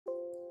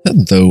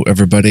Hello,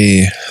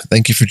 everybody.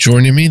 Thank you for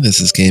joining me.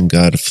 This is Game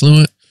God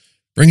Affluent,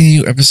 bringing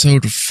you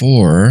episode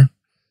 4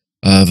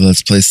 of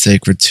Let's Play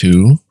Sacred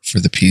 2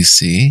 for the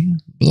PC,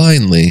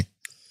 blindly.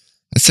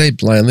 I say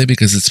blindly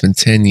because it's been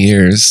 10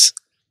 years,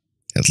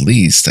 at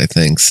least, I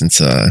think, since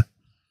I've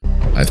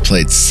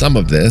played some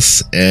of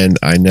this, and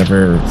I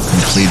never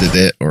completed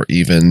it or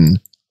even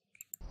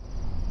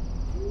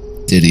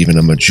did even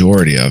a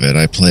majority of it.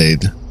 I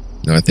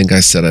think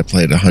I said I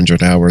played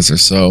 100 hours or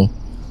so,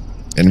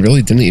 and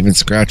really didn't even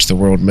scratch the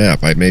world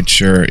map. I made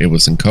sure it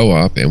was in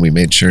co-op, and we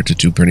made sure to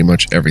do pretty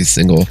much every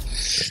single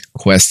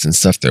quest and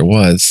stuff there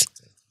was.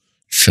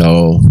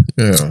 So,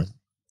 yeah.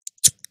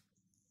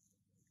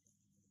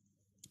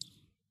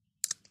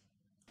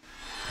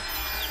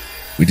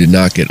 We did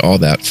not get all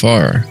that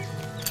far.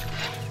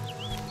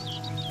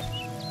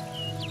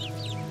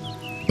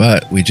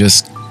 But we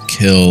just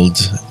killed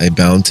a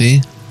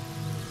bounty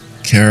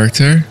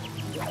character.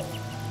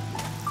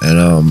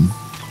 And,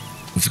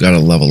 we've got to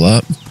level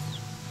up.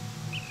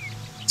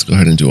 Let's go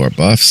ahead and do our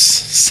buffs.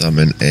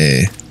 Summon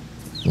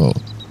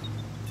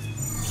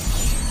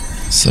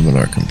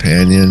our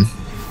companion.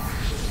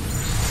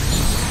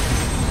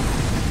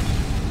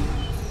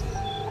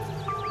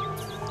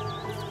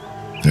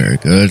 Very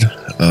good.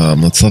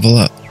 Let's level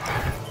up.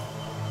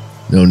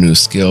 No new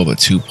skill, but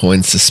 2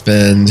 points to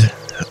spend.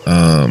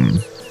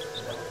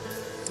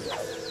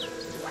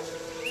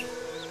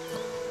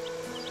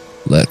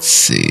 Let's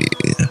see.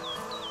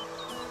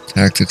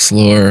 Tactics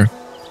lore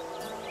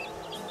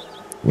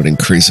would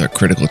increase our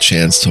critical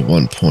chance to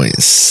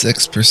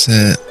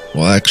 1.6%.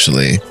 Well,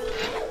 actually,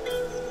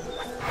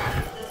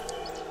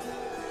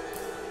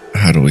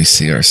 how do we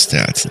see our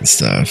stats and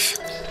stuff?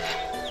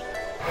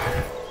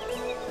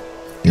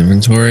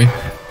 Inventory.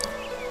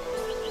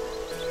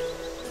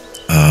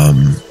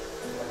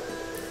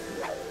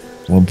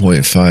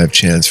 1.5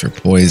 chance for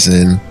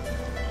poison.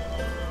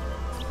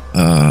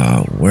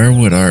 Where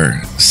would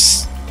our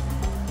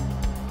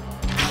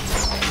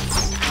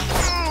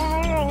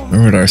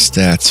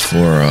stats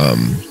for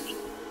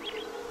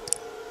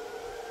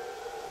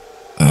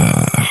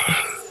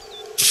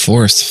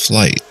forced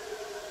flight?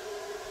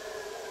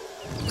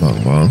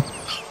 Wrong.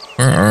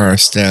 Where are our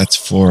stats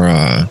for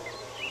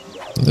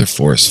other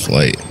forced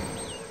flight?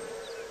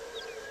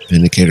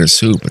 Vindicator's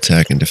Hoop,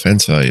 attack and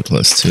defense value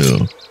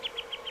 +2.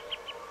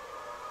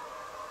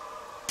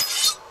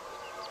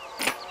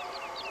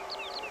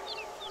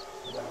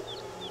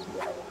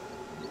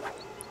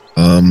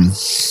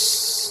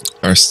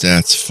 Our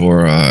stats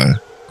for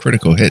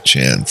critical hit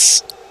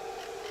chance.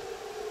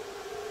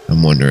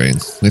 I'm wondering.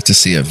 We have to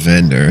see a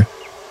vendor.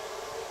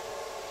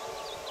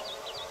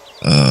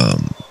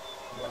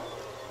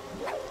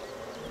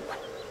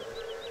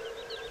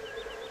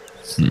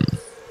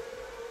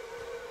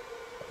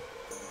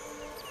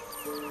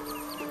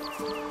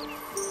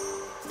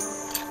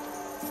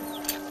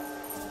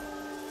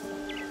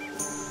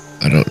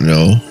 I don't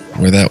know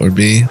where that would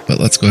be, but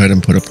let's go ahead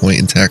and put a point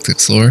in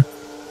tactics lore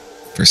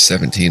for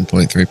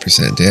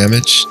 17.3%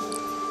 damage,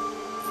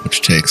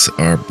 which takes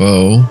our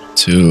bow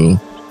to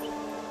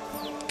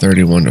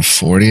 31 to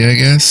 40, I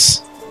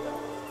guess.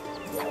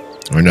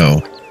 Or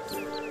no,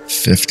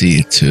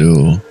 50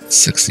 to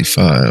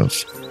 65.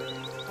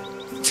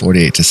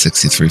 48 to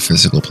 63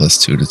 physical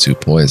 +2 to 2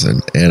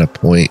 poison, and a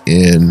point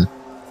in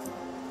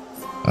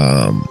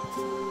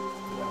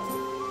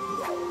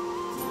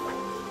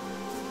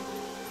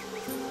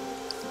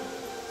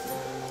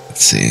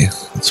let's see,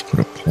 let's put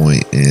a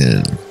point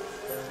in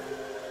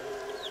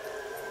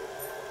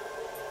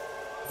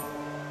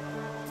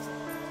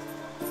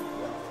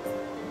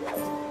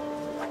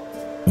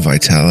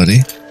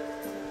vitality,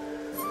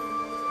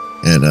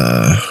 and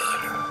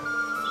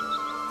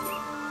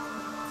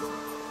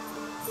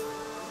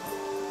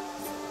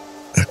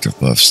active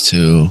buffs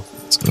 2.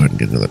 Let's go ahead and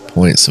get another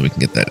point so we can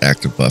get that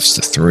active buffs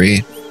to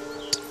 3.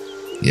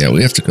 Yeah,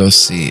 we have to go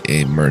see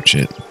a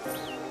merchant.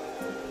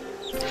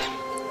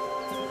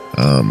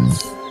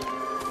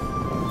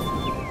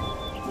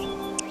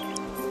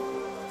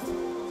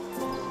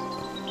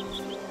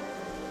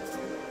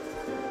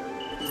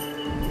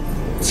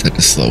 Let's head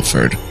to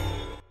Slowford.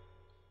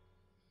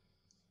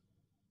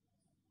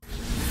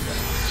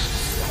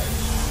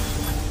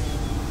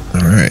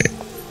 Alright.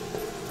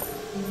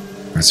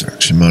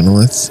 Resurrection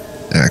Monolith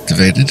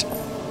activated.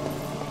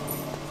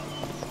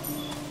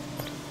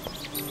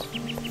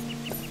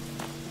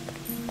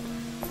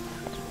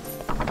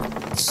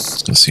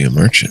 Let's go see a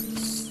merchant.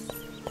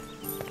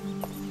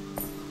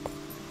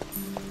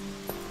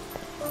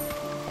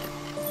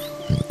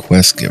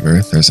 Quest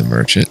giver, there's a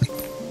merchant.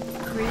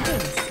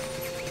 Greetings.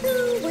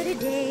 Oh, what a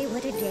day,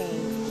 what a day.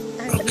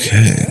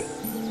 Okay.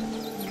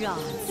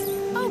 Gods.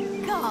 Oh,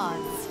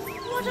 gods.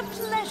 What a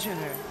pleasure.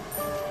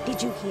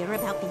 Did you hear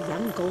about the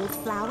young gold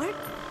flower?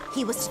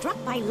 He was struck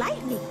by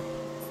lightning.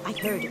 I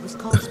heard it was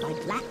caused by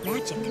black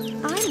magic.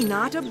 I'm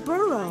not a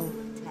burrow.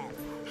 Tell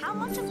how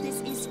much of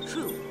this is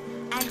true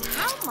and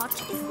how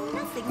much is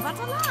nothing but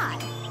a lie.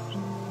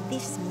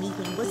 This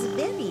meeting was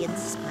very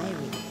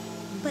inspiring.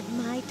 But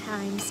my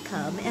time's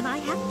come and I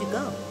have to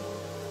go.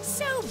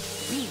 So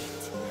be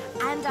it.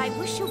 And I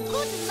wish you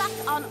good luck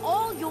on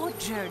all your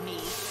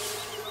journeys.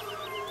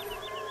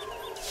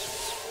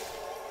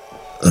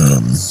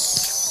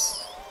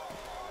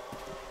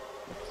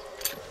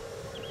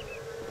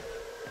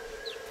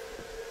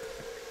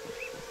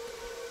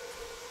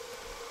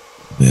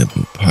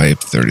 Bamboo pipe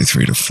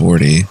 33 to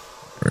 40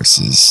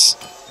 versus.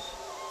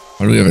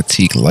 Why do we have a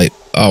teak light?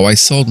 Oh, I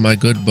sold my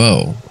good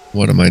bow.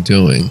 What am I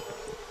doing?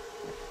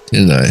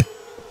 Didn't I?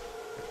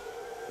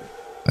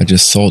 I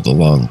just sold the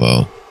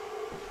longbow.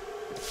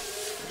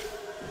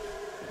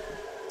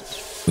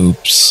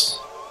 Oops.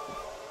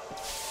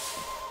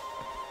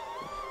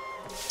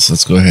 So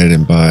let's go ahead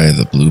and buy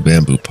the blue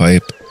bamboo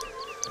pipe,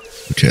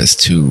 which has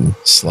 2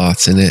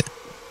 slots in it.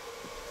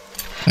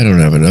 I don't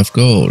have enough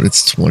gold.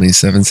 It's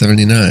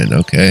 $27.79.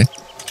 Okay.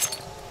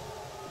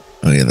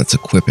 Oh yeah, that's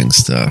equipping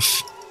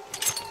stuff.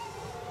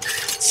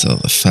 So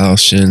the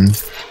falchion,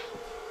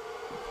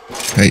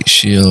 kite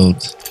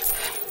shield.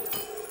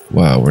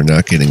 Wow, we're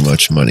not getting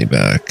much money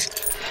back.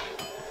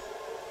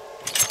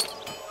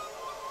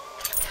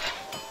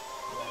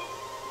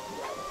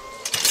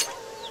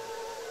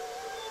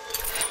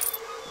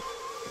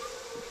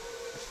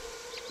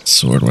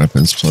 Sword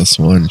weapons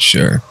 +1,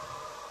 sure.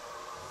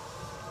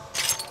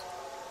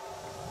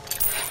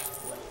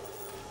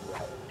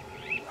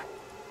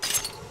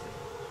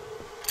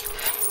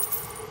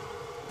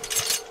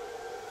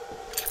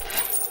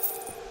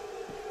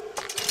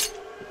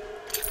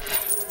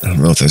 I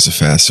don't know if there's a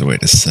faster way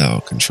to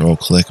sell. Control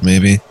click,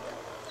 maybe?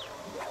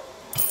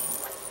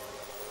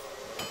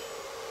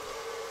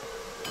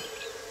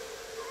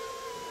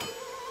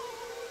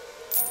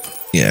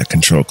 Yeah,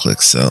 control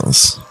click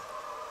sells.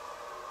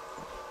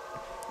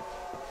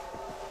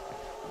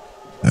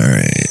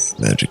 Alright,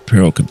 magic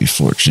pearl could be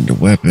forged into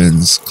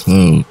weapons,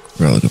 cloak,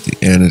 relic of the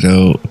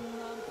antidote,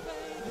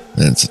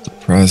 lance of the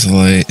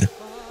proselyte,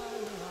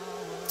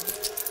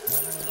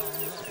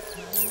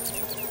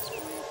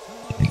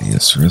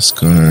 hideous wrist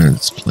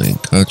guards, plain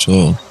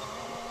cudgel.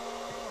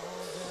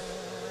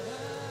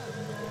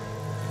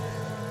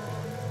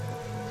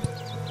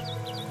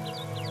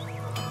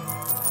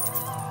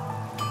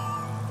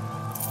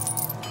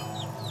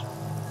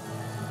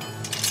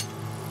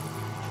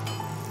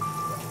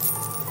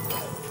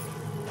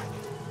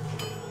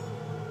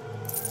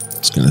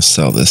 Just gonna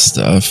sell this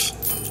stuff.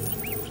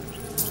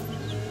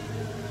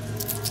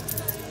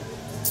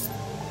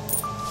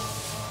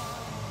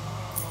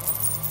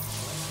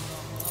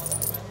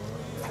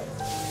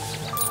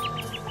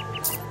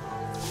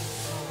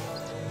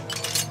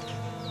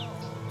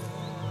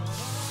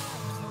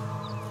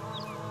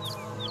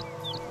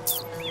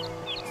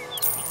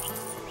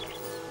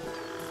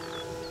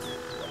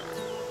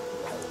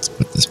 Let's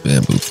put this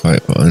bamboo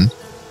pipe on.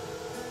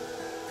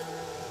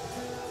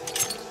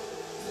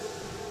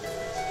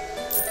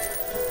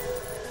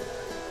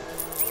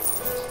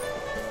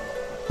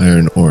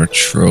 Iron ore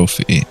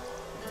trophy.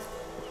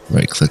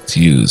 Right click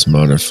to use.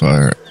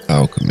 Modifier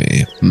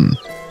alchemy.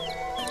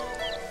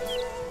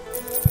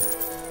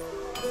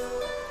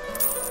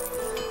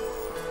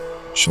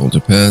 Shoulder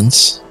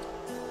pads.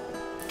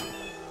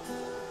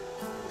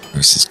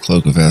 Versus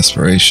cloak of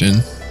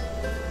aspiration.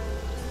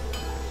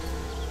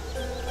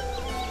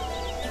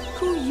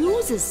 Who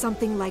uses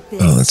something like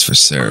this? Oh, that's for I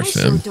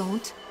Seraphim. sure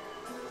don't.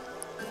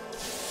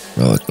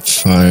 Relic of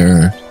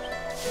fire.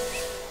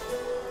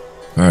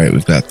 Alright,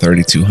 we've got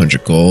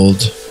 3,200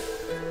 gold.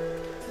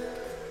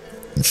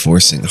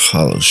 Enforcing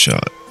hollow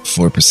shot.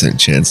 4%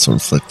 chance to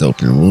inflict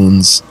open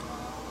wounds.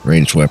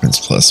 Ranged weapons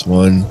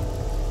 +1.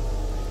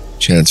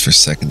 Chance for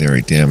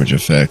secondary damage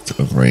effect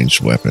of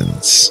ranged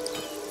weapons.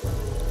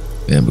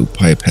 Bamboo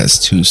pipe has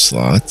 2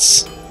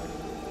 slots.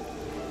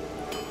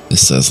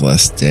 This does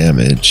less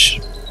damage.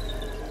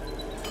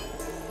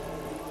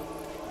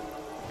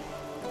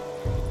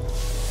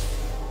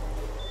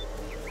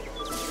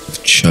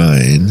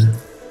 Chine.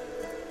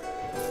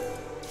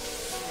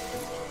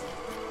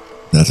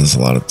 That does a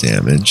lot of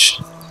damage.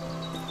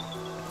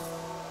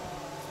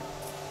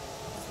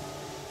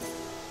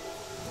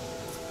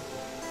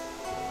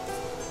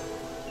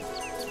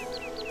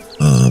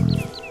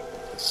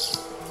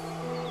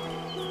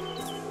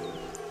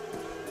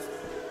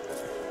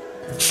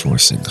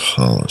 Forcing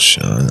hollow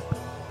shot.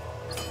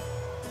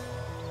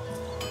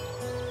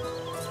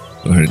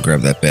 Go ahead and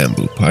grab that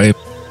bamboo pipe.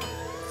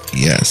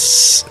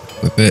 Yes.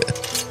 Equip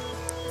it.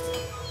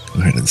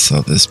 Go ahead and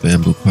sell this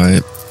bamboo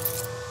pipe.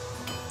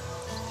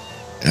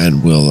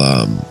 And we'll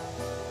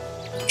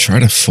try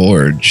to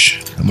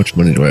forge. How much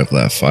money do I have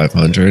left?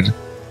 500.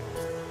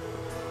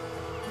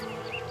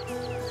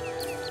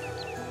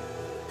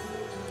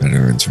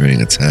 Veteran's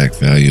ring, attack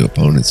value,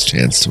 opponent's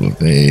chance to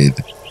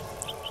evade.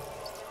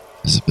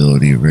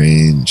 Visibility,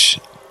 range,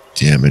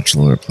 damage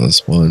lore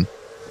 +1.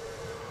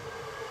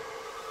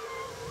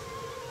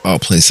 Oh,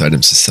 place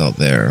items to sell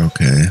there.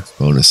 Okay.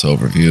 Bonus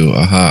overview.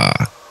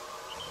 Aha.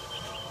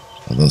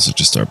 Well, those are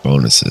just our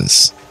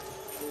bonuses.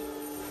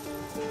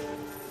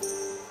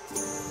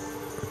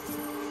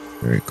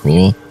 Very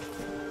cool.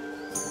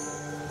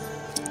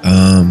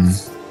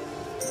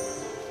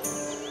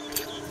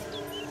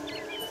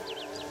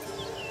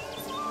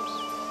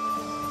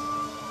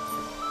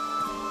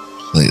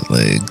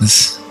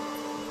 legs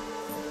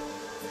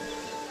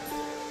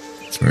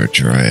for a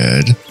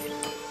dryad.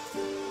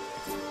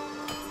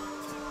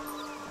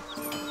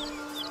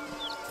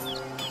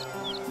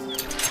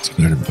 Let's go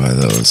ahead and buy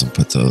those and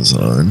put those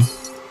on.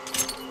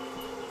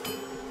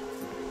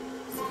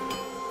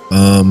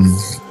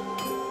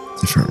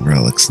 Different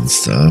relics and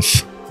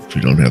stuff, which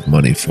we don't have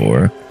money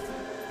for.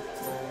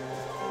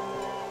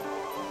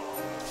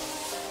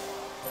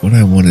 What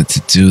I wanted to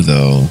do,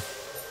 though,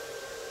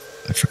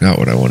 I forgot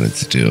what I wanted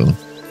to do.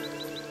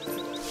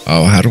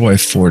 Oh, how do I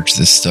forge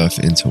this stuff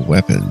into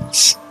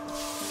weapons?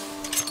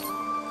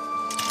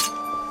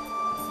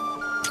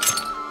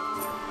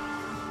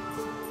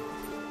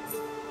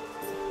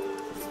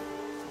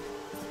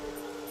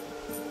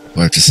 Do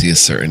I have to see a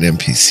certain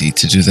NPC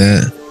to do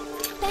that?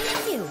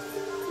 Thank you.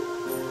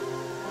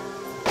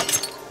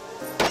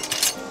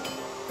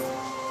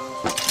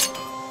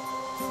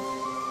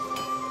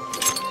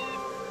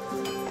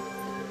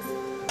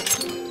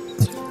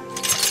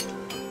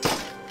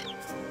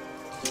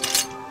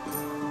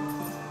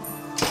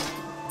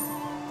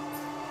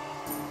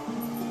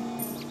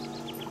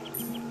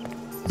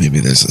 Maybe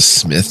there's a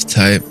smith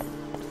type.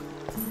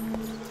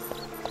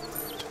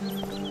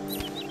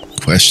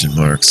 Question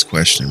marks,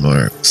 question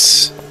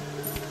marks.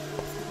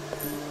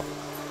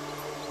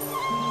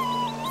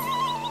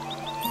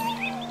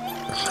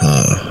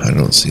 Huh, I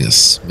don't see a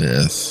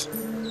smith.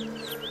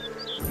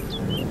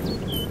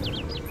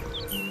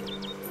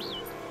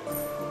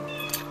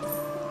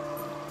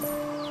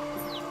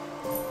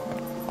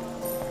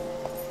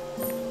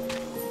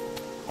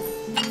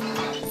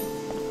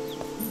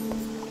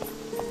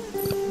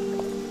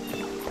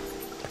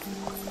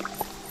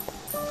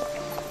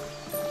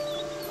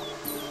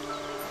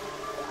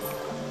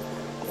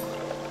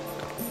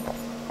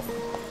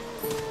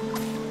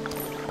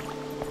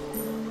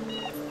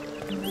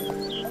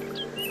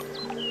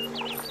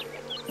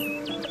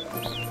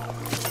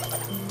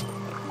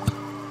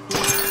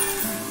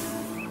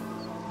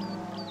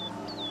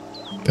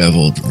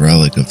 Beveled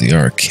relic of the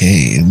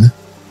arcane.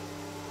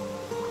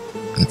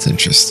 That's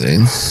interesting.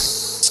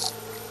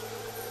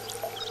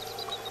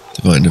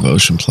 Divine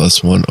devotion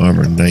 +1,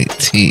 armor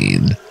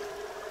 19.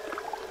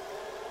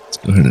 Let's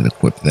go ahead and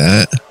equip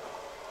that.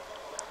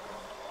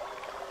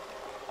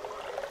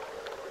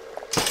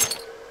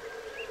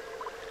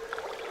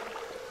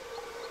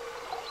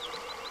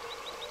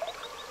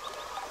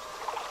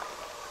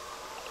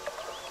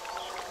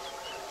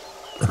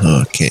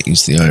 Can't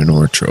use the iron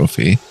ore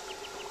trophy.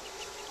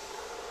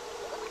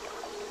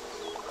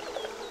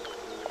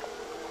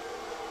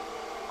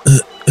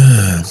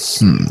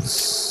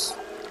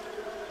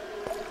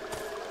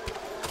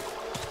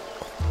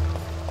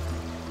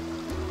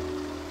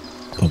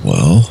 Oh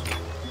well.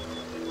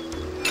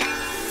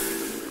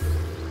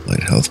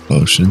 Light health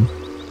potion.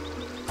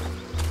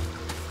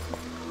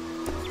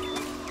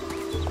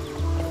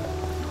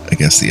 I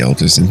guess the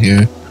elder's in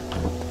here.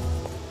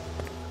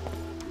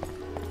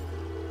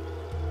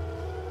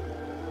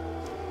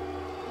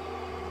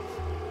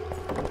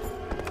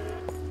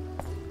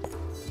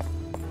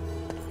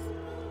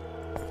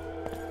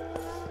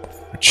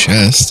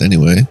 Chest,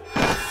 anyway.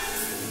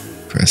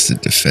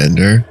 Crested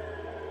Defender.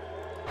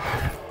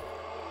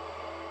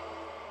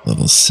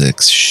 Level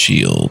 6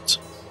 shield.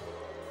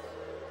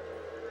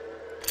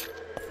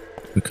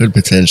 We could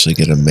potentially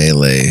get a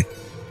melee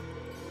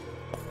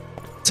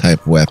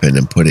type weapon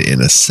and put it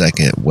in a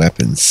second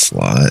weapon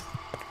slot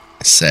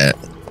set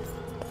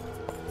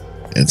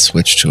and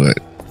switch to it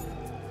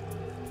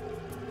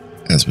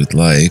as we'd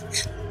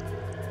like.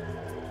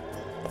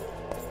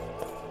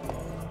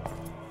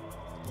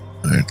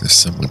 Alright, there's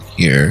someone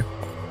here.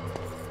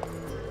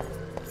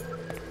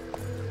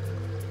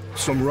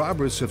 Some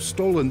robbers have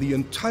stolen the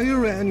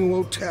entire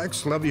annual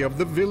tax levy of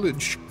the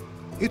village.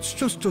 It's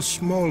just a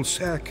small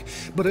sack,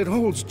 but it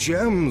holds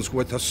gems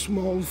worth a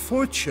small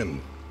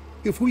fortune.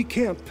 If we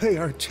can't pay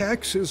our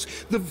taxes,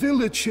 the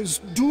village is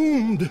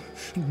doomed.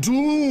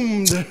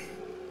 Doomed!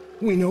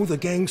 We know the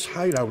gang's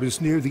hideout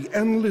is near the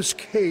endless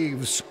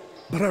caves,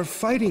 but our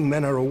fighting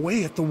men are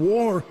away at the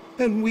war,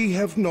 and we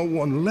have no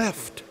one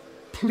left.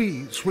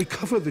 Please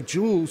recover the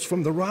jewels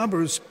from the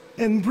robbers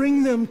and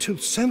bring them to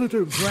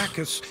Senator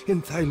Gracchus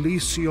in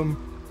Thylesium.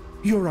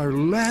 You're our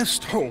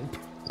last hope.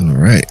 All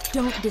right.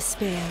 Don't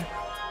despair.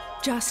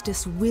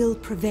 Justice will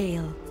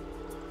prevail.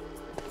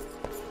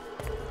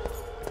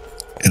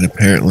 And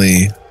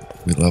apparently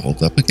we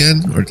leveled up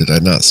again, or did I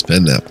not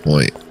spend that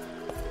point?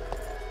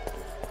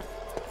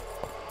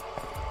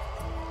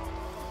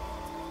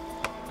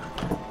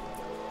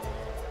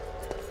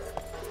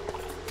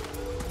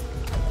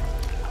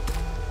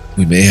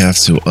 We may have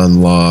to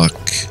unlock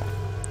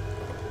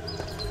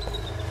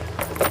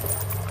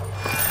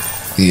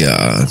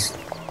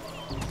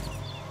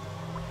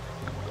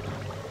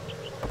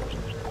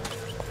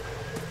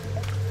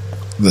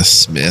the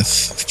smith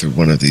through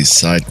one of these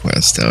side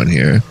quests down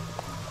here.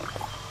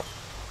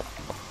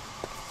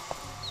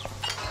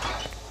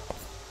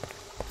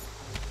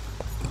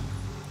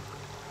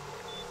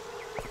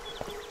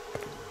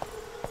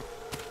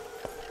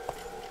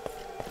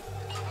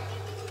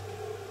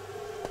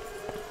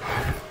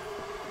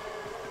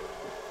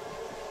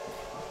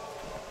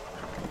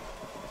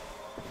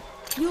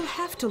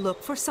 have to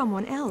look for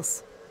someone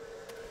else.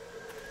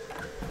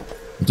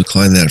 We'll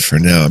decline that for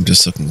now. I'm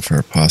just looking for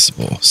a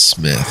possible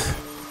smith.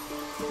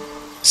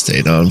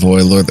 State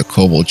envoy, lure the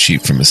kobold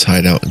chief from his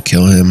hideout and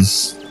kill him.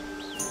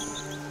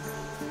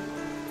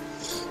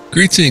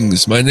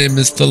 Greetings, my name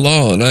is the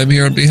Law, and I'm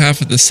here on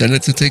behalf of the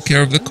Senate to take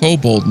care of the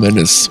kobold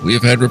menace. We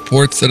have had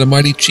reports that a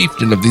mighty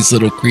chieftain of these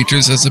little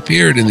creatures has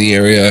appeared in the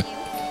area.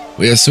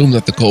 We assume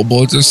that the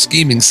kobolds are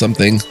scheming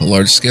something, a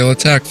large-scale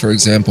attack, for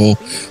example.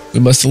 We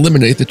must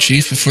eliminate the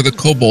chief before the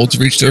kobolds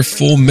reach their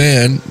full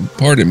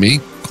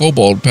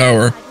kobold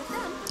power.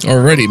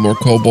 Already more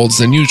kobolds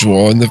than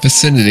usual in the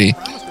vicinity.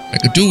 I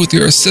could do with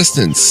your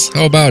assistance.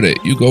 How about it?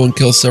 You go and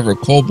kill several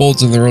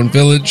kobolds in their own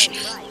village.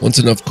 Once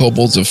enough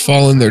kobolds have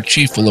fallen, their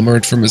chief will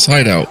emerge from his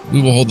hideout.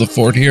 We will hold the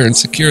fort here and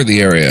secure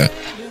the area.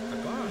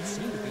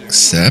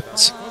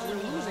 Except...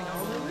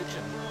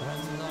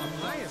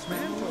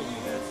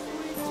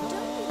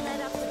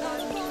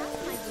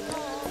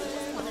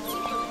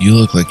 you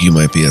look like you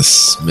might be a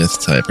smith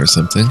type or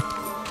something.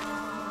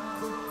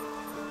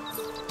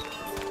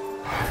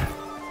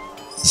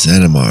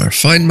 Zanimar,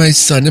 find my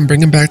son and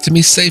bring him back to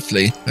me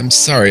safely. I'm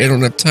sorry, I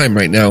don't have time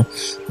right now.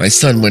 My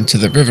son went to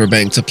the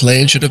riverbank to play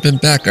and should have been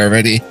back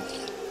already.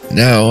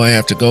 Now I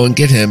have to go and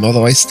get him,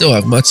 although I still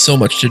have so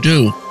much to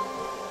do.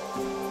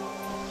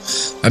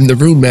 I'm the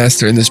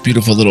RUNEMASTer in this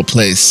beautiful little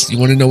place. You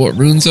want to know what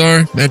runes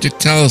are? Magic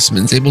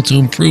talismans able to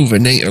improve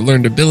innate or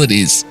learned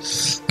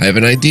abilities. I have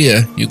an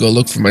idea. You go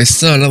look for my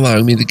son,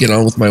 allowing me to get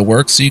on with my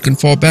work so you can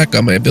fall back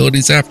on my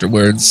abilities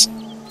afterwards.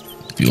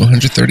 Give you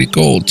 130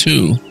 gold,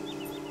 too.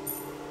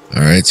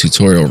 Alright,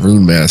 tutorial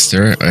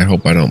RUNEMASTer. I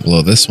hope I don't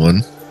blow this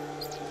one.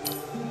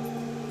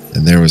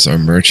 And there was our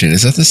merchant.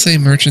 Is that the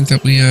same merchant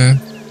that we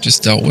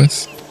just dealt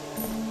with?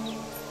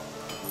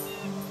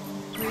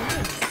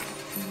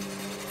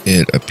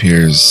 It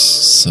appears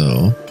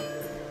so.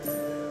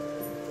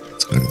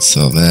 Let's go ahead and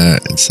sell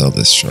that and sell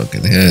this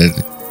shrunken head.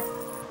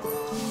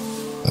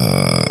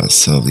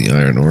 Sell the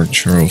iron ore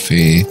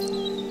trophy.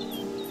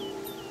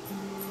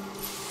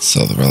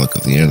 Sell the relic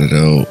of the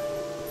antidote.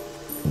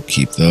 We'll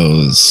keep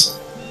those.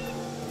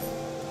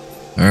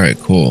 Alright,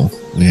 cool.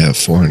 We have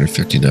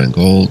 459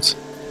 gold.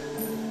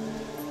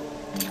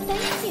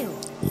 Thank you.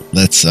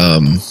 Let's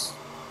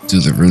do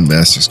the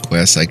RUNEMASTer's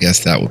quest. I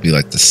guess that would be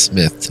like the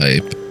smith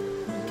type.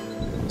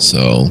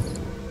 So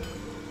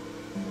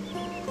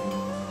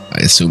I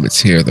assume it's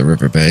here, the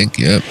riverbank.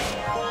 Yep.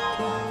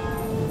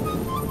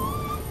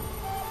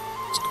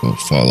 Let's go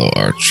follow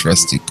our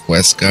trusty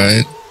quest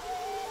guide.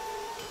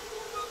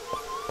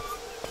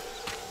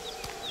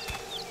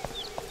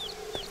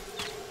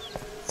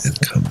 And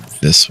come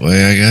this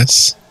way, I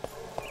guess.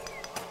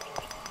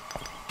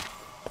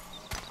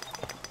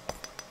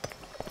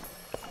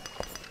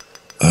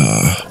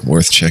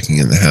 Worth checking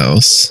in the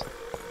house.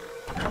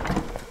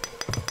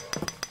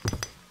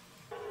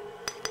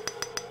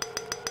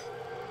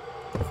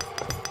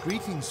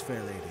 Greetings,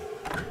 fair lady.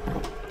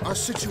 Our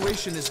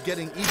situation is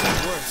getting even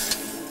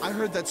worse. I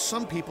heard that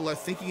some people are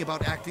thinking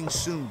about acting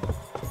soon.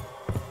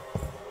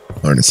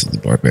 Harness of the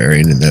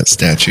Barbarian in that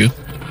statue.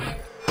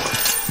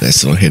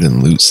 Nice little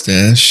hidden loot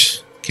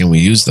stash. Can we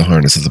use the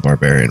Harness of the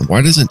Barbarian?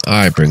 Why doesn't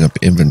I bring up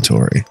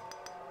inventory?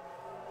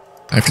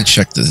 I have to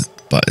check the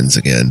buttons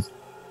again.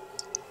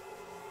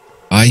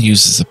 I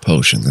uses a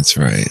potion, that's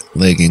right.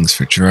 Leggings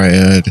for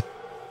Dryad.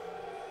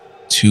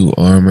 2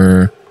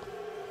 armor.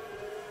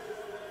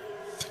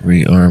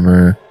 3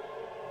 armor.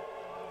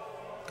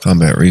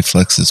 Combat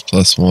reflexes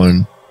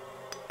 +1.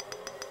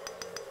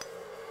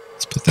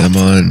 Let's put them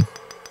on.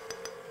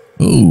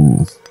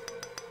 Ooh.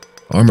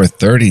 Armor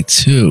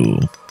 32.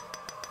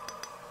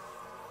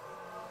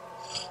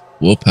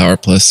 Willpower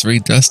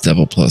 +3. Dust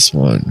Devil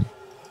 +1.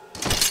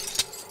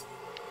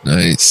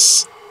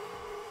 Nice.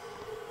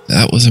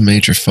 That was a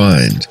major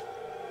find.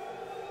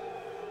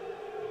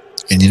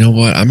 And you know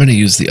what? I'm going to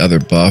use the other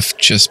buff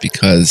just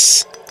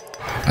because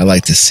I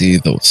like to see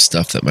the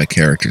stuff that my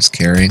character's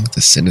carrying. The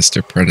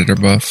Sinister Predator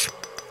buff.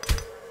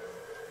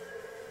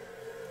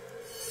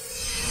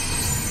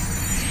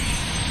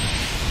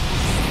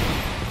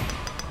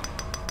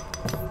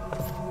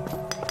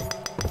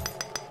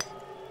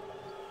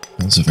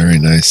 That was a very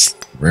nice,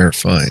 rare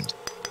find.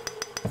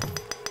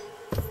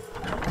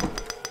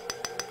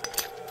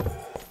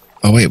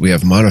 Oh wait, we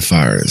have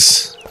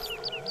modifiers.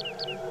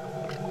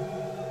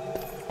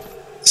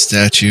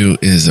 Statue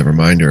is a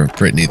reminder of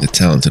Brittany the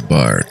Talented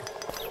Bard.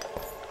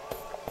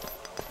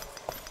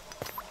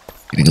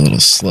 Getting a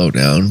little slow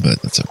down,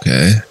 but that's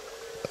okay.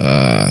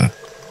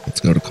 Let's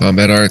go to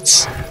combat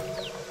arts.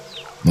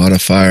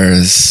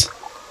 Modifiers.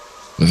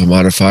 We have a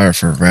modifier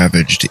for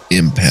Ravaged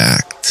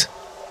Impact.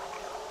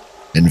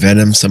 In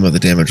Venom, some of the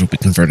damage will be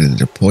converted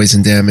into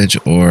poison damage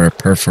or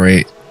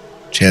Perforate,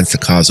 chance to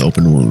cause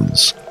open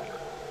wounds.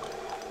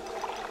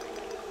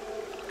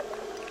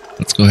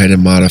 Let's go ahead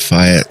and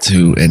modify it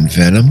to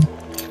Envenom.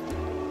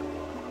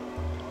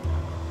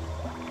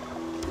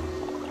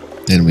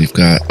 Then we've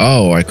got...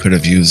 oh, I could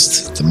have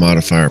used the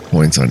modifier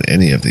points on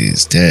any of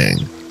these.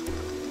 Dang.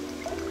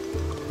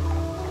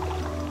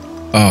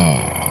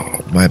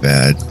 Oh, my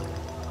bad.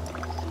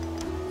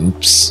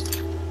 Oops.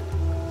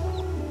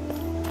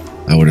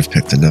 I would have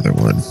picked another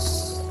one.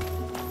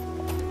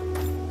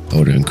 I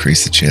would have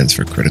increased the chance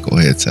for critical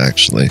hits,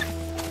 actually.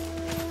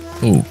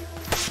 Ooh.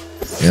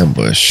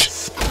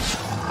 Ambush.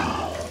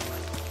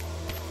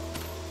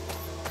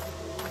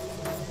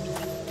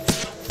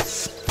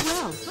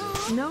 Well,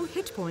 no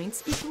hit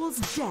points equals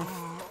death.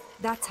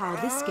 That's how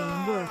this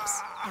game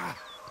works.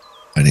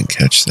 I didn't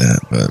catch that,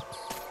 but...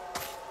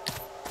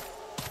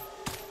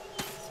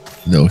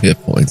 No hit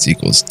points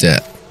equals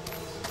death.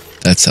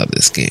 That's how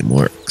this game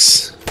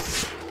works.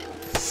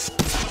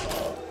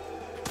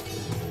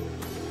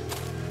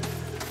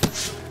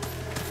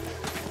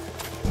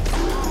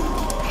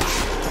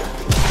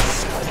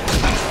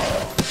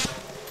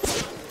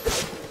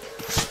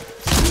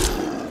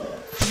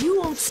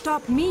 You won't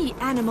stop me,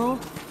 animal.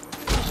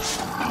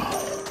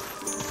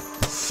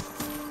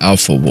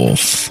 Alpha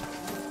Wolf.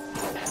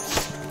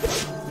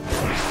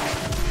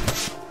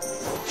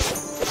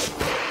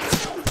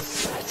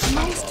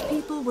 Most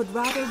people would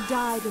rather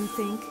die than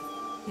think.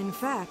 In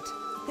fact,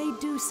 they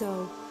do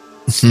so.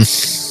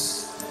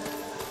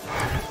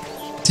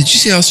 Did you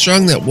see how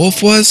strong that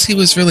wolf was? He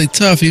was really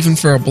tough, even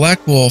for a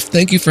black wolf.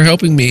 Thank you for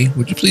helping me.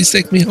 Would you please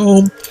take me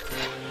home?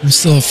 I'm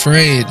still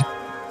afraid.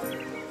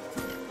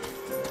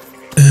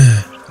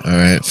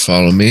 Alright,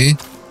 follow me.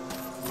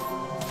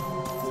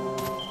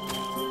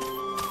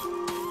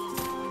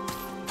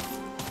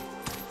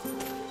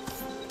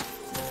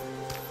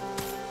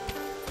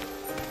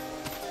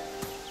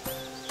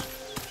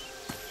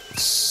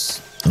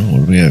 Oh,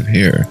 what do we have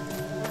here?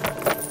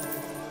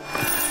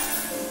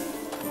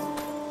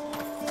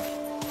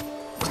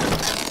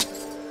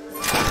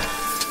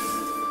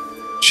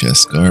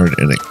 Chest guard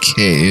and a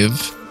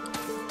cave.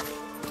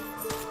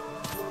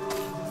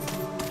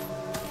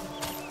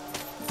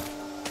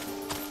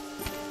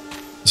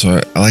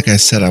 So, like I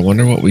said, I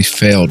wonder what we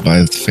failed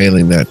by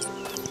failing that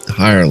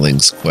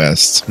hirelings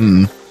quest.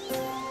 I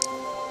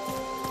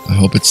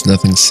hope it's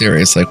nothing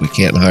serious, like we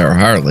can't hire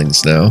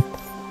hirelings now.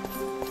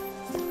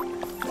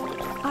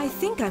 I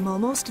think I'm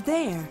almost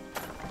there.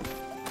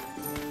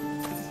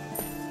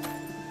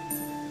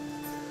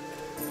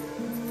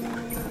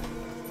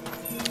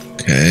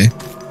 Okay.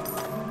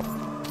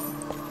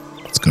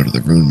 Let's go to the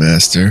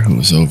Runemaster, who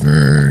was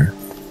over...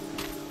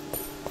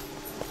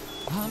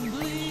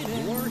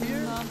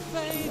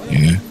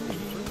 Yeah.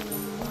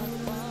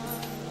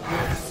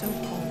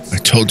 I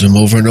told him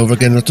over and over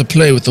again not to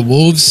play with the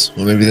wolves.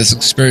 Well, maybe this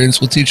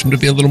experience will teach him to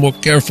be a little more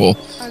careful.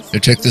 I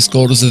take this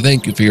gold as a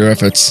thank you for your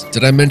efforts.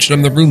 Did I mention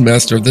I'm the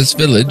Runemaster of this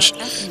village?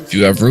 If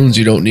you have runes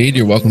you don't need,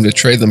 you're welcome to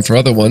trade them for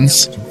other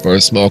ones. For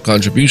a small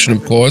contribution,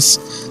 of course.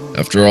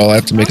 After all, I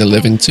have to make a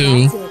living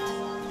too.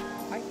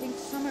 I think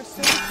some are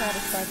so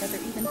satisfied that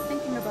they're even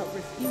thinking about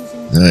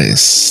refusing.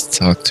 Nice.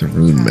 Talk to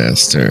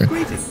Runemaster.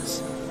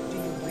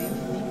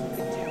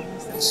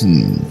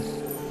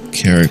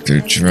 Character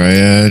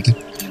Dryad.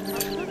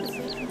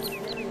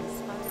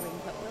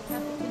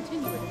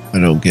 I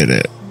don't get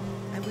it.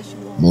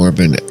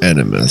 Morbid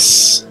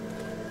Animus.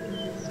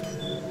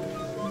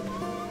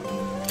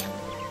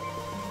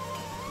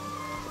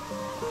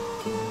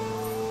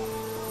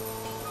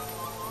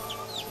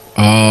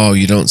 Oh,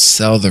 you don't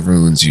sell the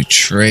runes, you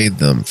trade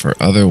them for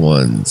other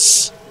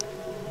ones.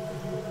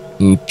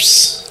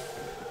 Oops.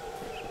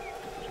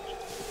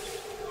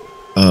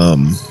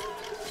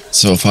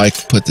 So if I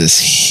put this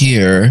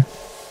here...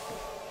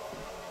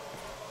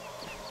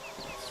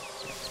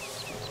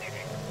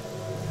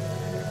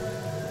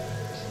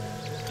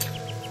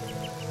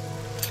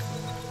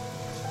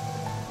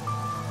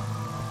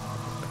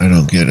 I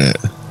don't get it.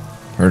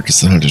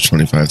 Purchase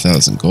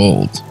 125,000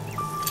 gold.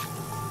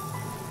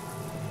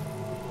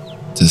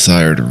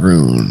 Desired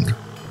rune.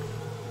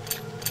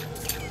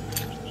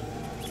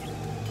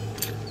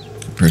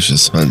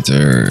 Capricious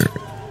Hunter.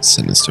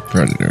 Sinister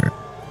Predator.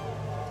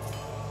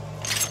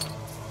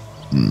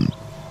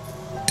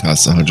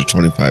 Costs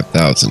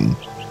 125,000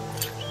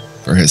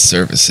 for his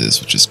services,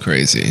 which is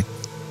crazy.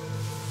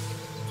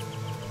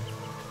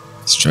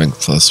 Strength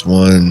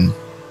 +1.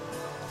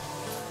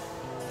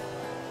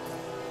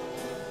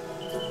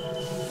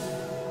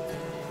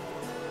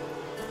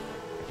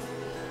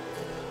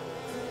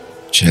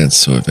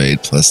 Chance to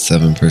evade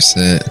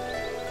 +7%.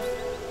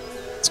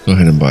 Let's go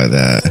ahead and buy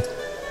that.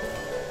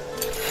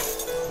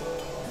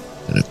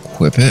 And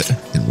equip it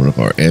in one of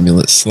our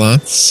amulet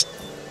slots.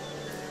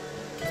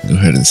 Go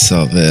ahead and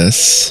sell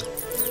this.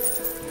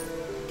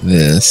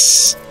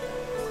 This.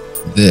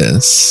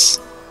 This.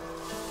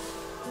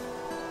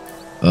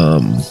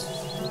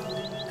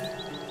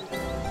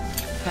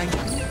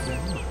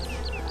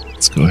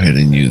 Let's go ahead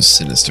and use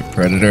Sinister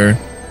Predator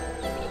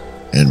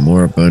and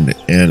Moribund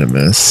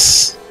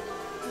Animus.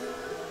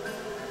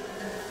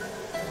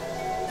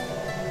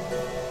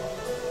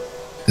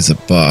 Is a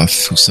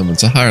buff who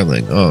summons a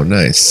hireling. Oh,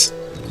 nice.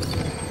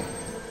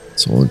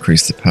 So we'll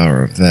increase the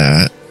power of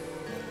that.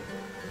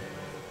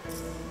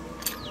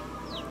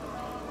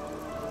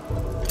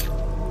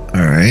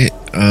 Alright,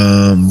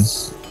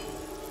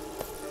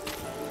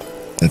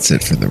 that's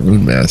it for the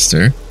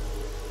Runemaster.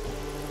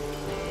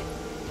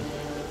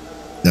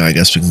 Now I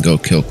guess we can go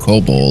kill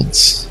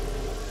kobolds.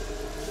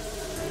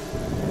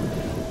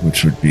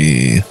 Which would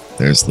be...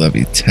 There's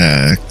levy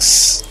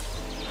tax.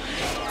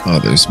 Oh,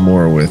 there's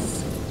more with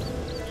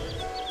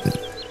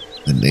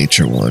the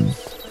nature one.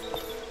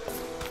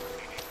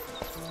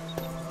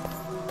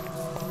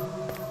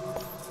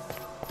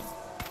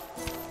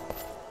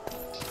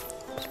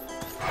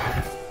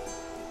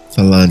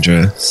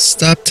 Falandra,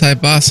 stop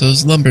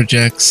Tybasso's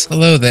lumberjacks.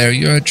 Hello there,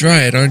 you're a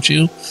dryad, aren't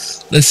you?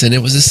 Listen,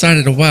 it was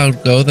decided a while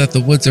ago that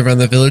the woods around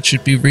the village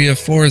should be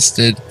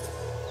reforested,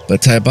 but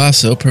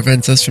Tybasso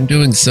prevents us from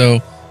doing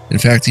so. In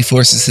fact, he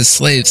forces his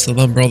slaves to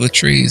lumber all the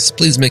trees.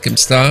 Please make him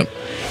stop.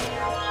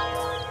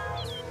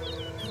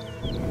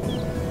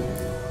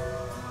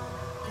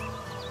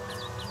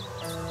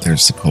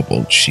 There's the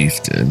kobold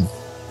chieftain.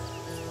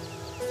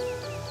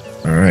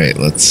 Alright,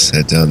 let's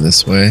head down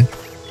this way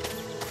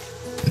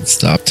and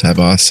stop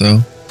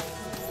Tybasso.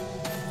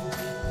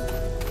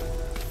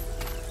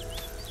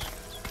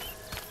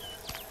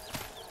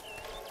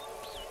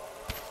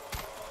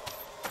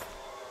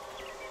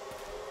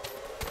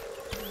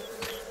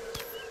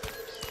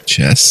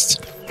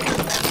 Chest.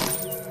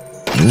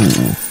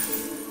 Ooh.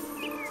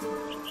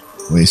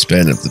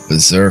 Waistband of the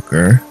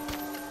Berserker.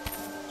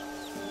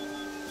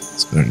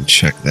 Let's go ahead and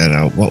check that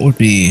out. What would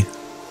be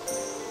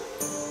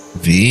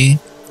V,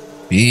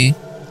 B,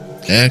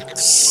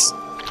 X,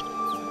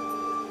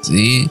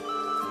 Z?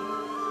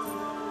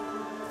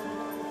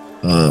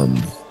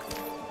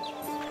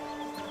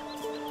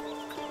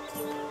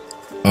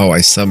 Oh, I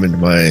summoned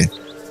my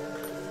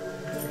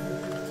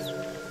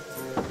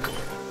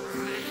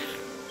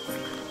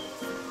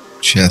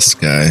chest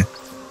guy.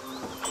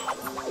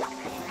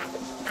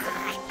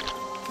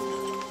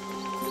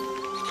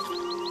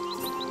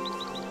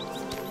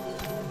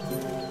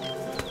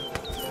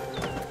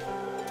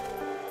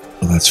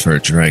 Oh, that's for a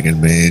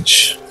dragon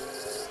mage.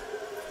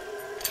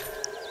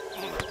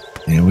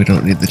 Yeah, we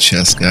don't need the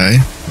chest guy.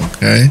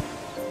 Okay.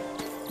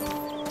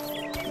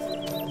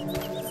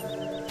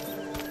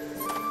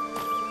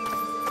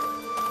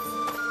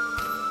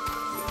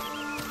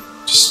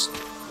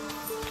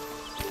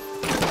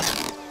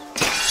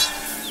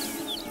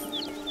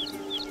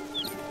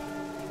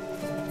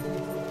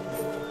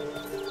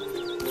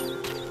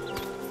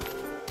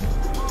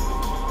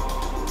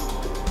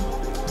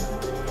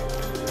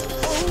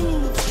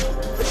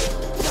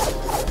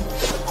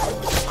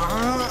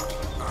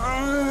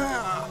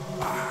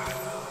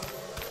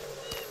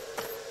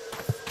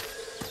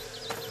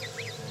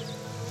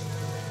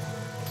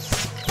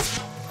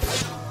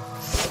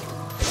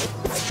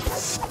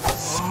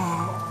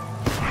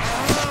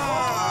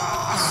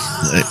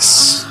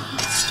 Nice.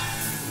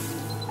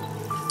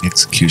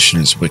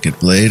 Executioner's Wicked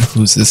Blade.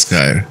 Who's this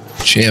guy?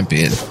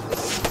 Champion.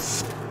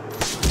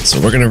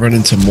 So we're gonna run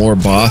into more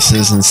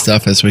bosses and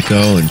stuff as we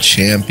go, and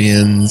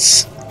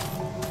champions.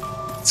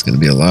 It's gonna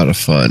be a lot of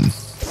fun.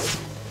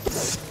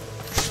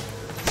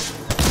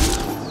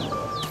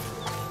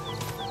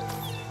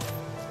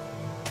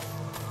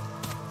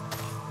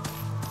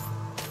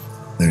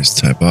 There's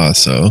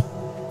Tybasso.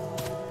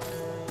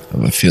 I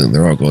have a feeling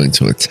they're all going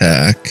to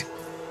attack.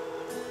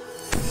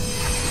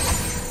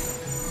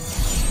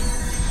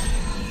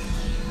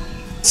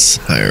 Let's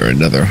hire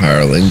another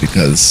hireling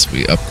because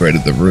we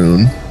upgraded the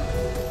rune.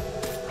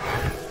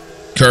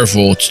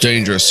 Careful, it's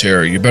dangerous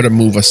here. You better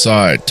move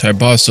aside.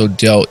 Tybasso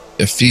Del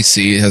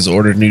Efisi has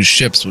ordered new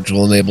ships which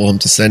will enable him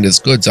to send his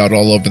goods out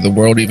all over the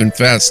world even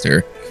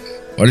faster.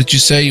 What did you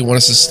say? You want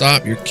us to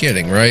stop? You're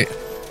kidding, right?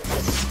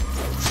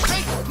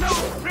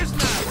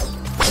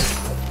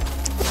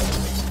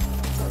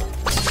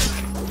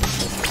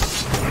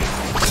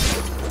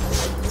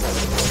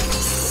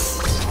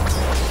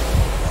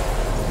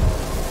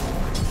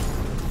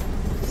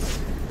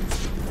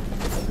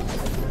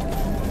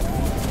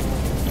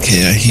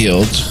 Okay, I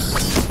healed.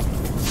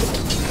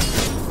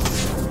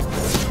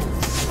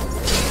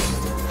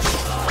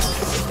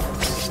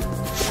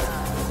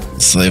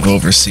 Slave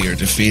Overseer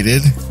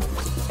defeated.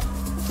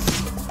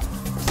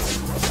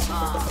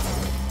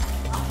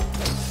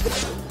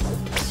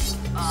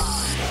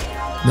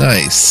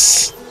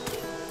 Nice.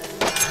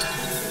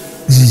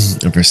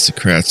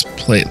 Aristocrat's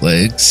plate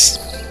legs.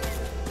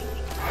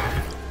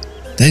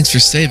 Thanks for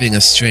saving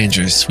us,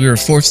 strangers. We were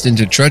forced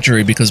into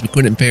drudgery because we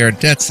couldn't pay our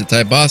debts to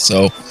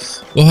Tybasso.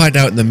 We'll hide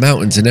out in the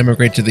mountains and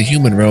emigrate to the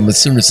human realm as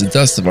soon as the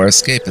dust of our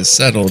escape is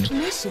settled.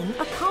 Mission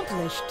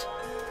accomplished.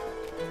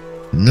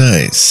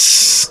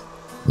 Nice.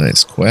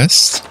 Nice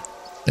quest.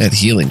 That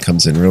healing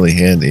comes in really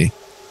handy.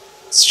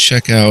 Let's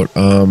check out,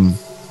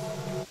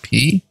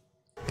 P?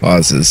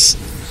 Pauses.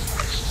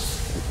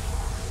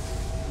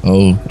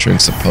 Oh,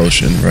 drinks a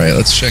potion. Right,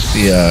 let's check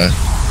the,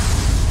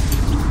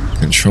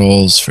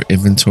 controls for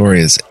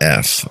inventory is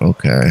F.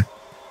 Okay.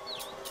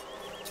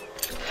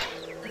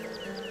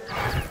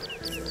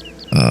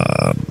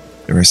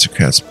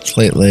 Aristocrat's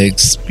plate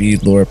legs,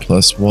 speed lore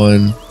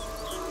 +1,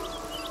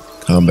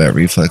 combat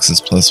reflexes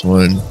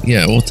 +1.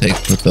 Yeah, we'll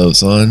put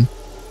those on.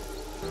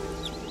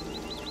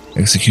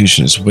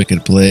 Executioner's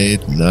Wicked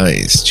Blade,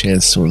 nice.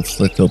 Chance to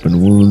inflict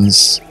open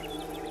wounds.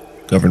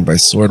 governed by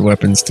sword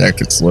weapons,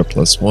 tactics lore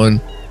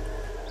 +1.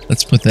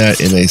 Let's put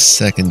that in a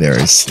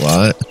secondary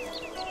slot.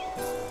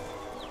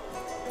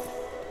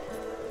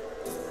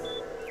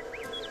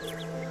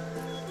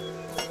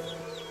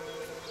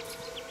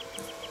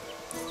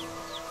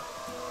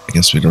 I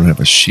guess we don't have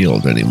a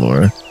shield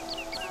anymore.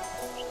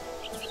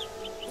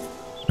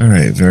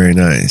 Alright, very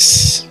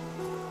nice.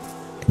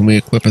 Can we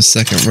equip a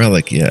second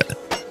relic yet?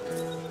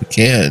 We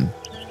can.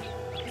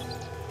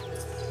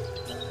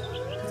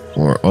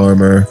 More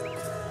armor.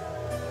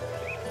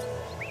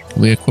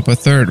 Can we equip a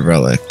third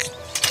relic?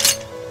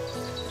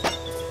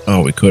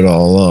 Oh, we could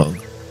all along.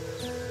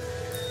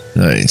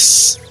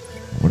 Nice.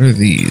 What are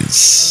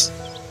these?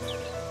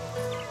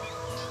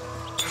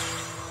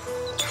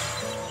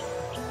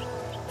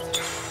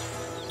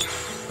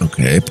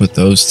 Okay, put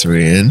those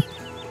 3 in.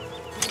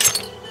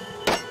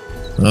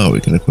 Oh,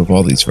 we can equip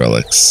all these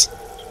relics.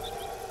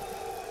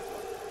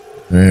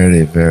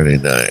 Very, very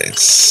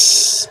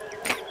nice.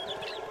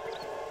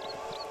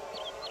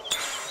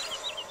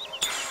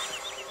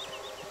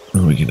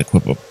 Oh, we can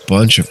equip a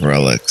bunch of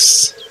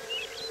relics.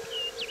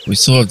 We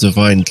still have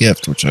Divine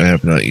Gift, which I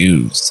have not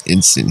used.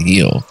 Instant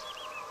heal.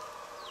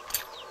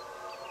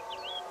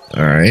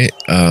 Alright,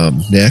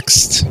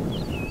 next.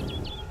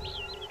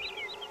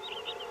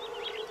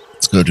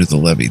 Let's go to the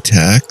levy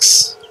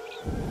tax.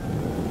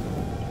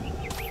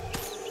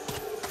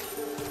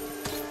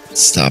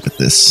 Stop at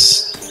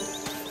this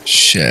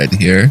shed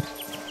here.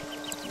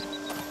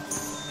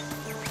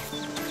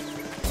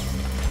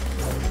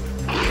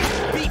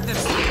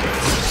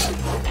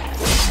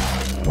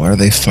 Why are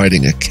they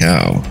fighting a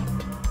cow?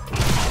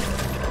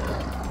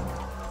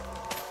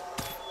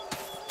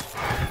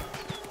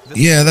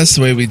 Yeah, that's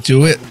the way we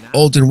do it.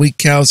 Old and weak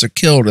cows are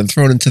killed and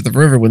thrown into the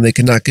river when they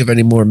cannot give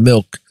any more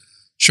milk.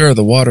 Sure,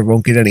 the water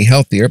won't get any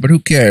healthier, but who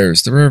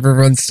cares? The river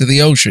runs to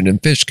the ocean,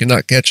 and fish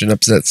cannot catch an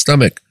upset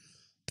stomach.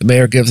 The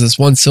mayor gives us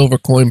 1 silver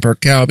coin per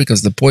cow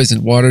because the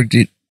poisoned water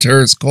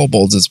deters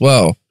kobolds as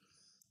well.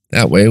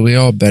 That way we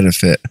all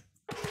benefit.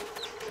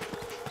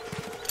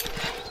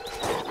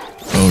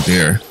 Oh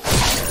dear.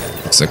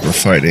 Looks like we're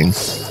fighting.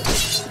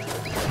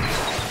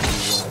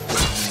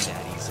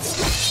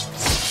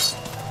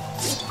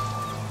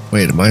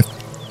 Wait, am I?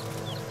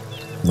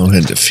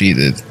 Lohan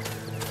defeated.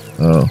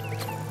 Oh.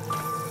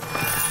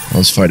 I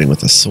was fighting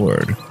with a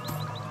sword.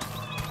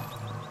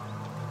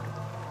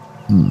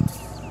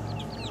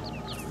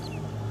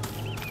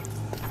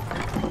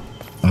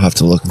 I'll have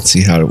to look and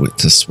see how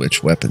to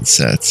switch weapon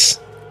sets.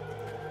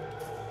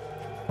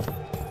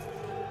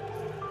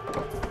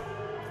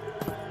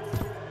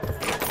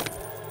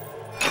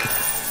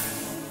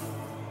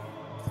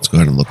 Let's go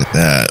ahead and look at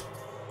that.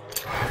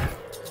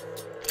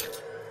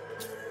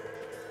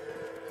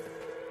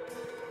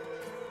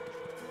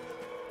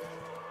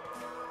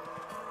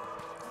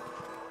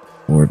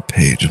 Board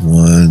page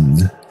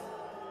 1.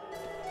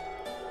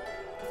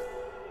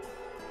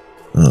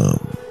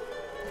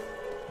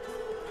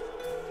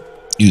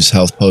 Use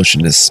health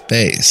potion as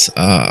space.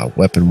 Ah,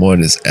 weapon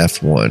 1 is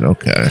F1.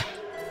 Okay.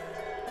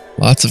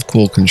 Lots of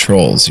cool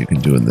controls you can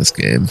do in this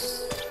game.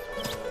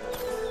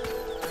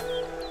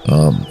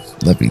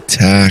 Levy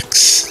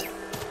tax.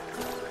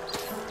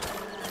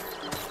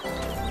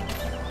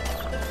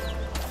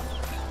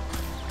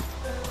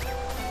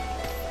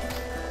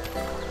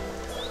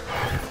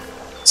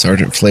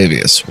 Sergeant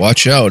Flavius,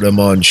 watch out,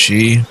 Amon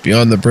Shi.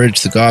 Beyond the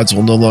bridge, the gods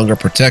will no longer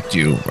protect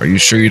you. Are you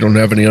sure you don't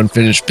have any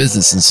unfinished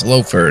business in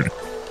Slowford?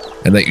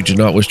 And that you do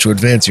not wish to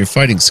advance your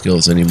fighting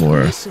skills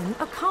anymore? Mission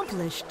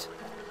accomplished.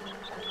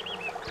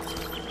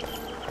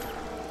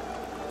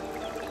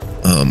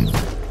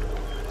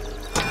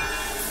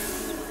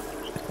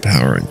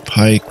 Powering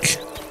pike.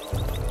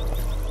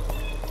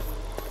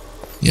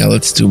 Yeah,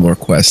 let's do more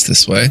quests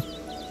this way.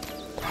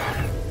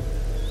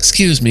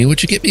 Excuse me,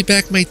 would you get me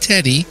back my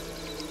teddy?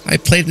 I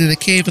played in a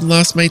cave and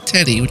lost my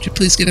teddy. Would you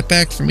please get it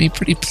back for me,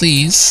 pretty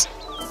please?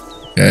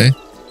 Okay.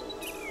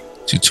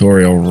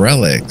 Tutorial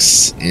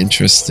relics.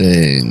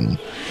 Interesting.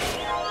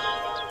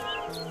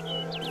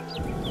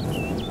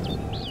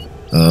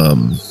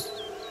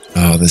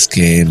 Oh, this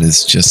game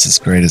is just as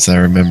great as I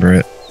remember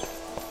it.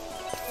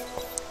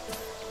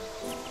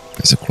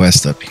 There's a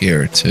quest up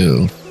here,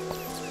 too.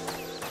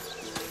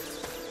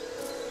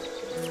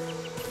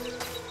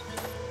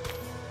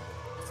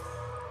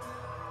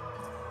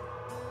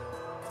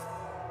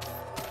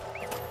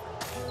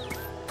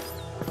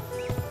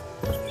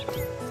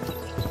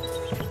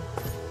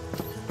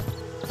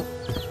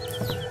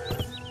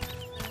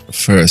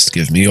 First,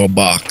 give me your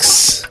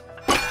box.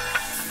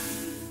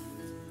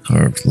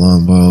 Carved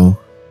longbow.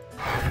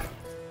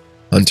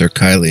 Hunter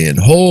Kylian.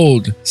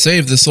 Hold!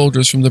 Save the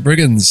soldiers from the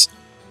brigands.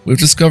 We've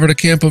discovered a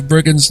camp of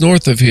brigands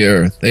north of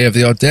here. They have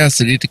the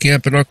audacity to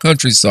camp in our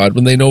countryside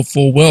when they know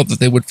full well that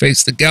they would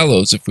face the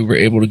gallows if we were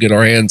able to get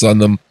our hands on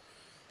them.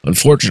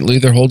 Unfortunately,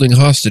 they're holding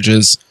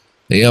hostages.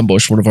 They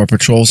ambushed one of our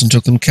patrols and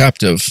took them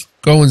captive.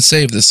 Go and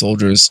save the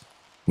soldiers.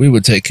 We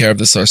would take care of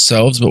this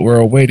ourselves, but we're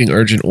awaiting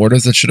urgent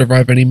orders that should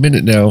arrive any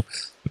minute now.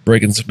 The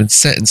brigands have been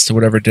sentenced to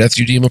whatever death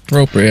you deem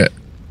appropriate.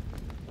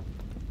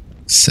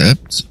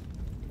 Accept?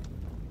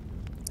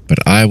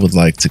 but I would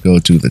like to go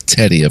do the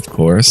Teddy, of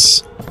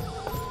course.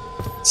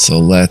 So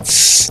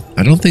let's...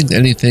 I don't think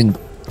anything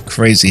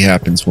crazy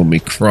happens when we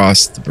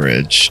cross the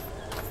bridge.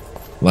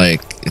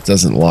 Like, it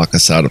doesn't lock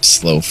us out of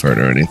Slowford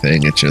or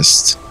anything. It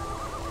just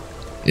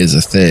is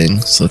a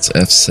thing. So let's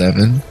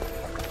F7.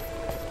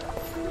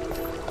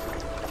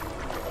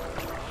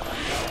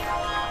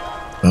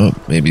 Oh,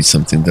 maybe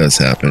something does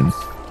happen.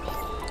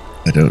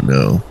 I don't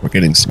know. We're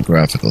getting some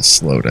graphical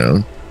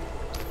slowdown.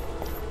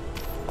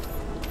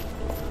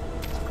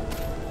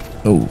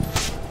 Oh.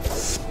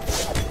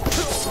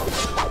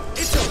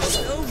 It's almost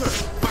over.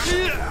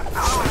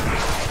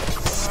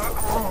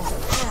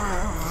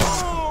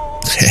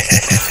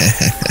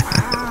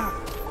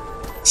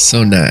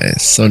 So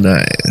nice, so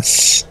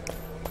nice.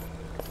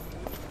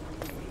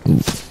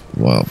 Ooh,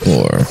 wild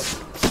boar.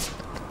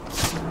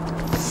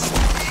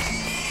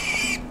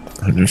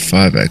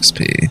 105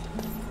 XP.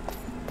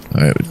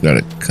 Alright, we've got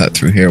to cut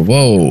through here.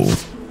 Whoa!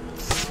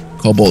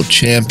 Kobold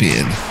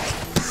champion.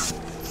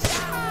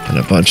 And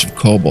a bunch of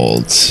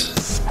kobolds.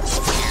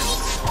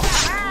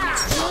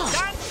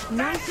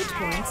 9 hit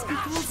points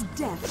equals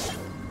death.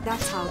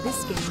 That's how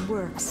this game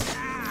works.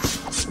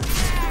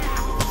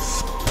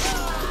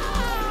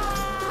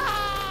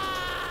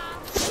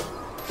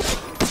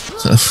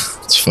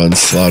 It's fun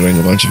slaughtering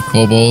a bunch of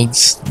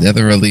kobolds.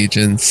 Nether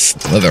Allegiance.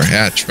 Leather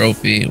hat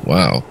trophy.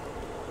 Wow.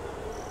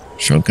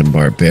 Shrunken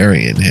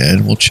Barbarian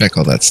head. We'll check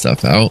all that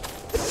stuff out.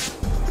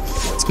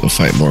 Let's go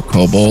fight more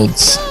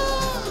kobolds.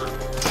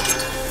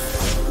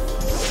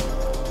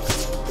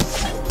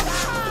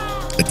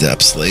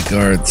 Adept Slate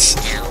Guards.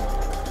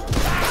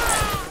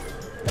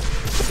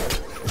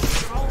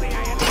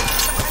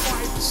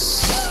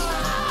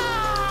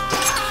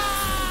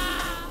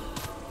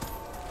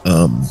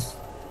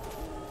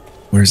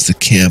 Where's the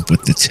camp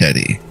with the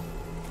Teddy?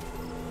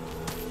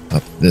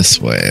 Up this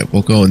way.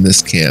 We'll go in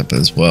this camp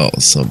as well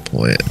at some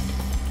point.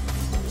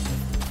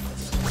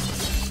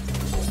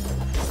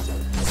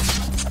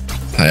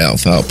 High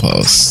Elf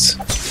Outpost.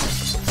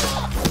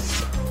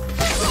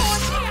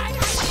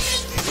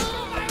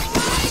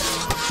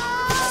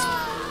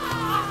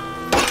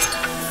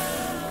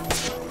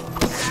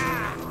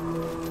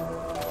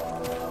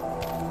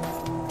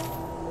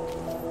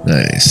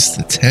 Nice.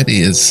 The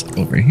Teddy is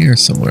over here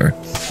somewhere.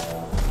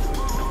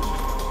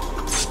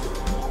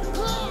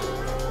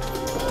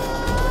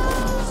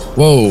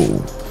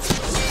 Whoa.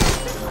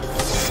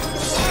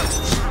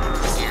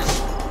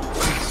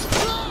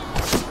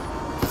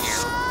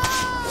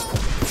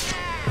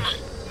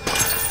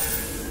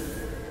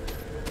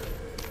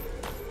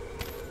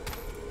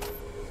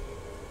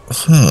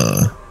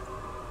 Huh.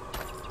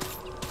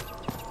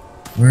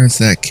 Where's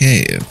that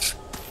cave?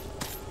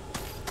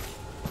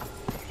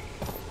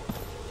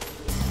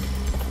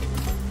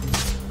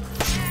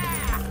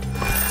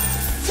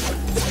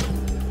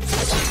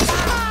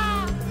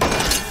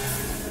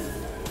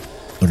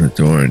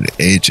 Unadorned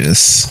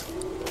Aegis.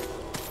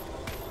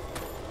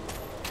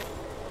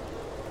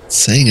 It's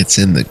saying it's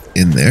in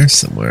there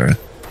somewhere.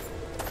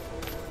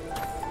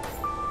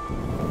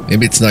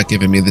 Maybe it's not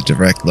giving me the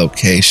direct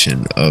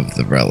location of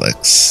the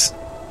relics.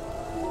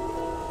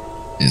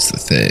 Is the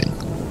thing.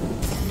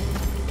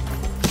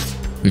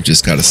 We've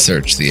just got to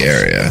search the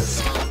area.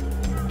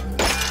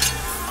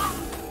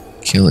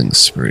 Killing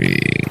spree.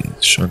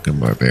 Shrunken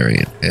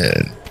Barbarian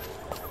head.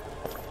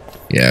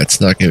 Yeah,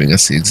 it's not giving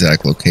us the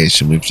exact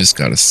location. We've just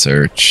got to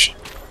search.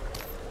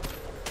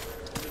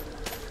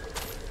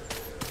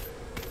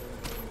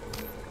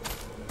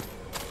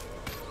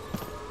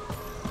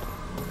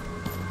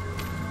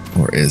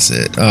 Or is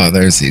it? Oh,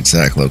 there's the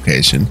exact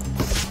location.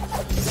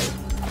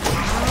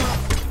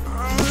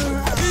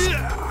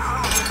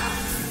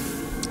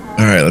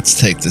 Alright, let's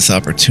take this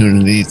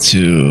opportunity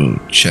to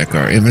check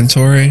our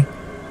inventory.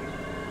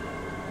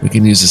 We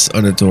can use this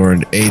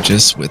unadorned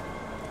Aegis with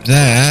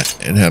that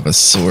and have a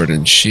sword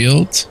and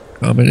shield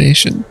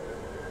combination.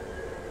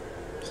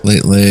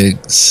 Plate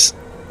legs,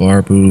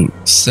 bar boot,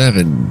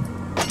 7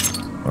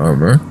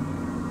 armor.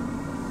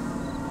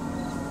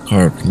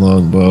 Carved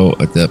longbow,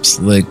 adept's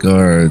leg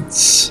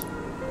guards,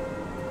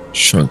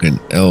 shrunken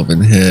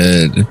elven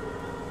head,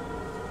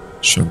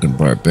 shrunken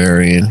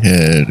barbarian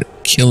head,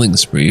 killing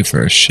spree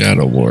for a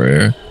shadow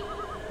warrior,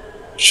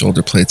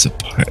 shoulder plates of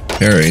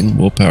pairing,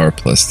 willpower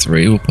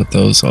 +3. We'll put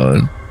those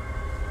on.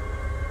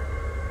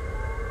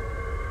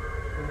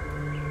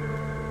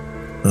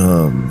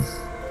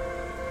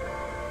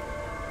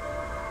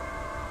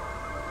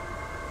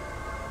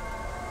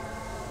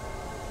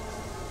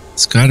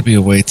 It's got to be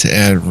a way to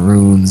add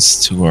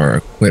runes to our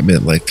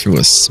equipment, like through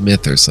a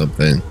smith or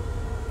something.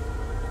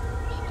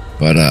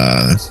 But,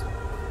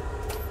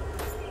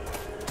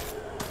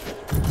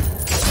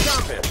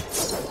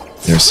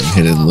 there's some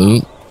hidden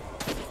loot.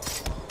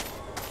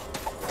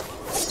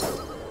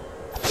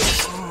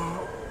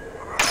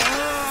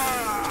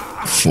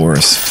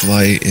 Forest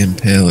Flight,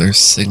 Impaler,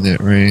 Signet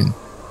Ring.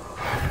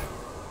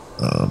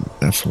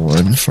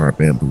 F1 for our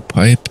bamboo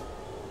pipe.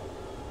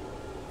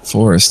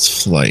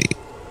 Forest Flight.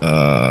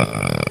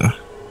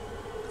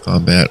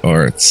 Combat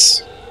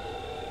Arts.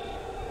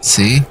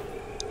 See?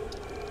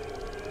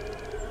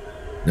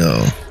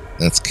 No,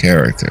 that's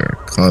character.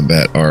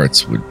 Combat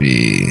arts would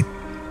be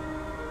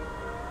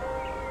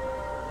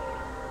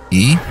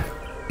E?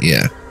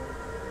 Yeah.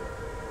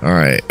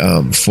 Alright,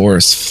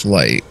 forest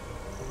flight.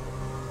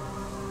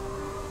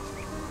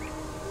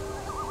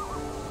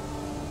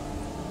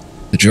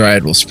 The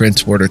Dryad will sprint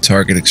toward her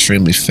target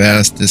extremely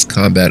fast. This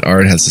combat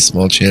art has a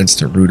small chance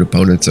to root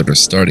opponents at their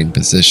starting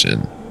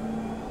position.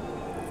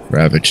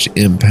 Ravaged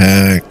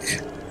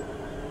Impact.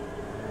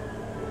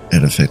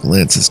 Edific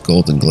Lance's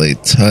Golden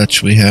Glade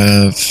Touch we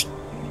have.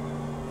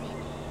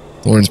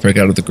 Thorns break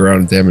out of the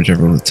ground and damage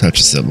everyone who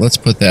touches them. Let's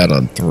put that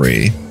on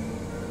 3.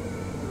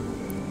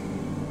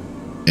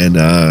 And,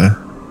 I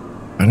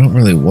don't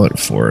really want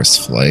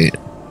Forest Flight.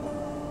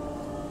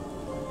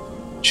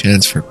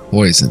 Chance for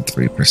poison,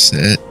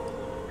 3%.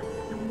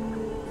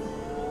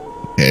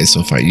 Okay,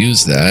 so if I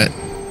use that,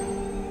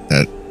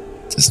 that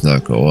does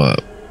not go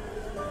up.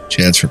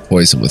 Chance for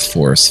poison with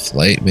Forest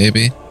Flight,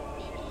 maybe?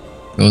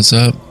 Goes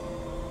up.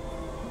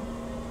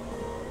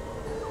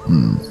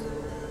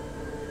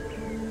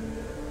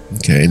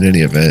 Okay, in any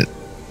event,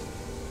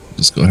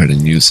 just go ahead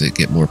and use it,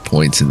 get more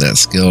points in that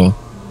skill.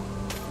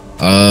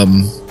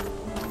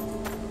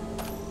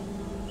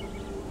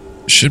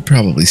 Should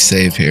probably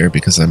save here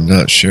because I'm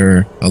not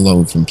sure how long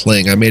we've been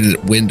playing. I made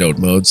it windowed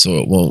mode so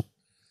it won't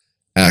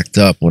act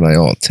up when I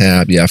alt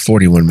tab. Yeah,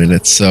 41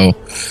 minutes. So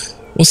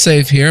we'll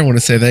save here. I want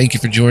to say thank you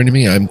for joining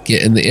me. I'm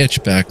getting the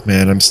itch back,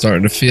 man. I'm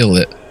starting to feel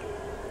it.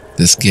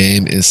 This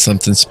game is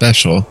something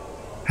special.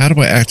 How do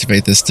I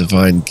activate this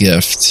divine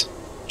gift?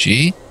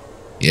 G?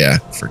 Yeah,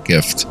 for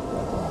gift.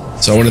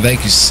 So I want to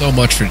thank you so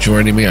much for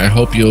joining me. I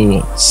hope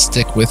you'll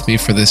stick with me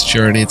for this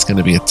journey. It's going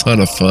to be a ton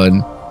of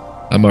fun.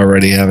 I'm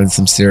already having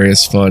some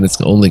serious fun.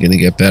 It's only going to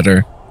get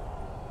better.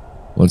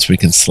 Once we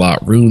can slot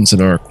runes in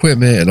our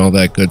equipment and all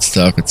that good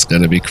stuff, it's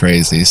going to be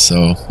crazy.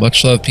 So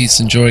much love, peace,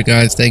 and joy,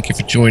 guys. Thank you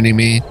for joining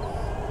me.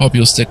 Hope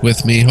you'll stick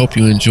with me. Hope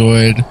you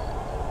enjoyed.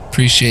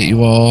 Appreciate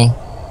you all.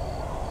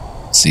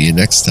 See you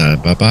next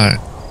time. Bye-bye.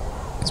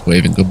 He's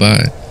waving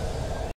goodbye.